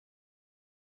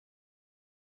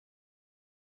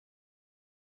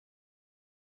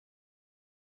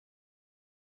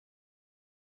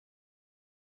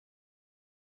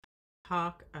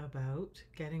talk about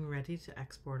getting ready to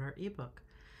export our ebook.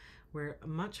 We're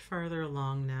much farther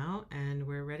along now and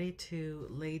we're ready to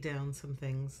lay down some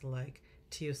things like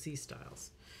TOC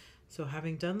styles. So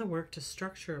having done the work to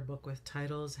structure a book with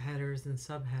titles, headers, and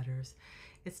subheaders,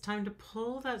 it's time to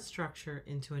pull that structure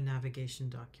into a navigation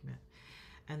document.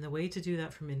 And the way to do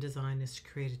that from InDesign is to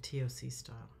create a TOC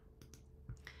style.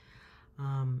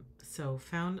 So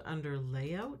found under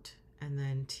Layout and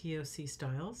then TOC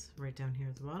Styles, right down here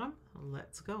at the bottom.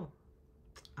 Let's go.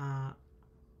 I'm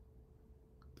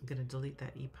going to delete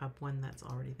that EPUB one that's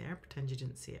already there. Pretend you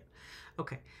didn't see it.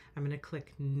 Okay, I'm going to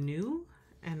click New,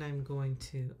 and I'm going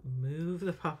to move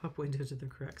the pop-up window to the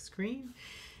correct screen.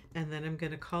 And then I'm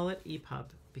going to call it EPUB,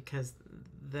 because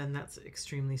then that's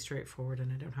extremely straightforward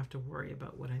and I don't have to worry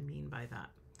about what I mean by that.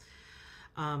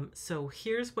 So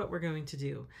here's what we're going to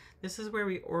do. This is where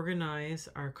we organize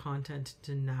our content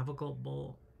into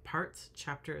navigable parts,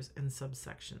 chapters, and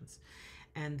subsections.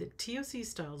 And the TOC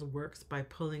styles works by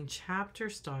pulling chapter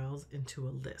styles into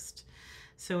a list.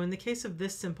 So in the case of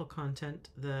this simple content,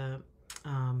 the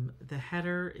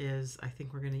header is, I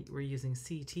think we're using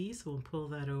CT, so we'll pull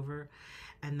that over.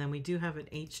 And then we do have an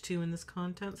H2 in this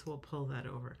content, so we'll pull that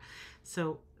over.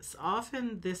 So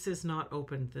often this is not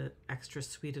opened, the extra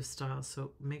suite of styles,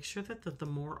 so make sure that the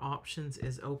more options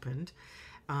is opened.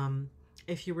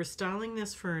 If you were styling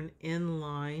this for an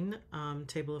inline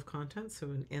table of contents, so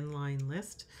an inline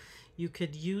list, you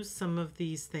could use some of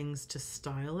these things to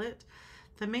style it.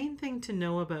 The main thing to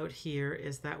know about here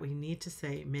is that we need to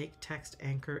say make text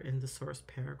anchor in the source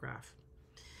paragraph.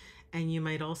 And you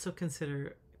might also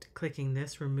consider clicking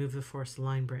this, remove the forced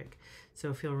line break. So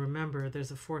if you'll remember,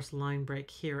 there's a forced line break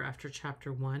here after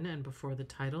chapter 1 and before the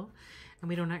title. And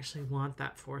we don't actually want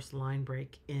that forced line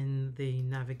break in the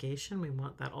navigation. We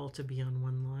want that all to be on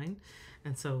one line.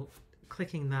 And so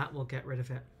clicking that will get rid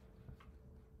of it.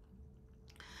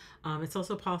 It's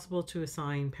also possible to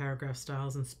assign paragraph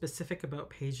styles and specific about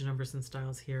page numbers and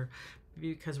styles here.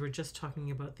 Because we're just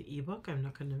talking about the ebook, I'm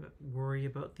not going to worry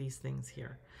about these things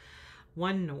here.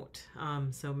 One note,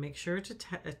 so make sure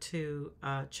to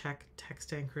check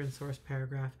text anchor and source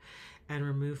paragraph and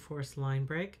remove forced line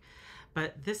break.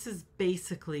 But this is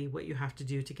basically what you have to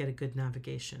do to get a good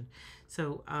navigation.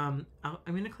 So I'm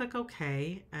going to click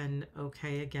OK and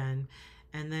OK again.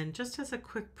 And then just as a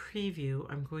quick preview,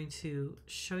 I'm going to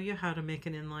show you how to make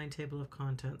an inline table of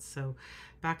contents. So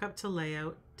back up to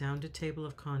Layout, down to Table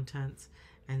of Contents,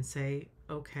 and say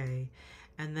OK.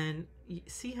 And then you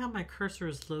see how my cursor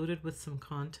is loaded with some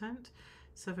content.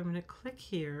 So if I'm going to click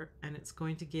here, and it's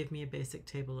going to give me a basic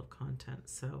table of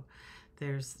contents. So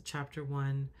there's chapter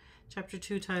 1. Chapter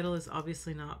 2 title is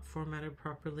obviously not formatted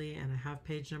properly, and I have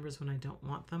page numbers when I don't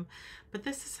want them. But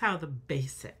this is how the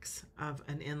basics of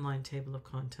an inline table of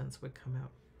contents would come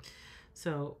out.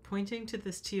 So pointing to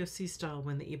this TOC style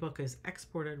when the ebook is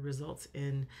exported results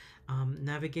in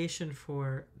navigation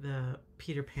for the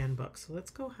Peter Pan book. So let's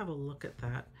go have a look at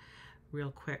that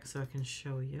real quick so I can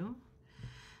show you.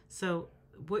 So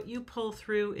what you pull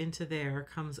through into there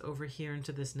comes over here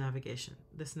into this navigation.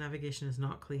 This navigation is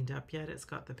not cleaned up yet. It's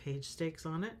got the page stakes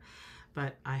on it,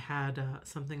 but I had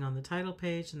something on the title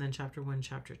page and then chapter 1,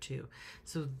 chapter 2.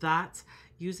 So that's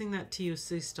using that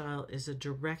TOC style is a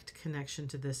direct connection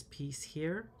to this piece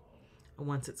here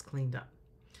once it's cleaned up.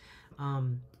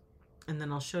 And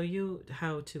then I'll show you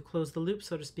how to close the loop,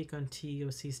 so to speak, on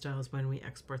TOC styles when we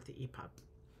export the EPUB.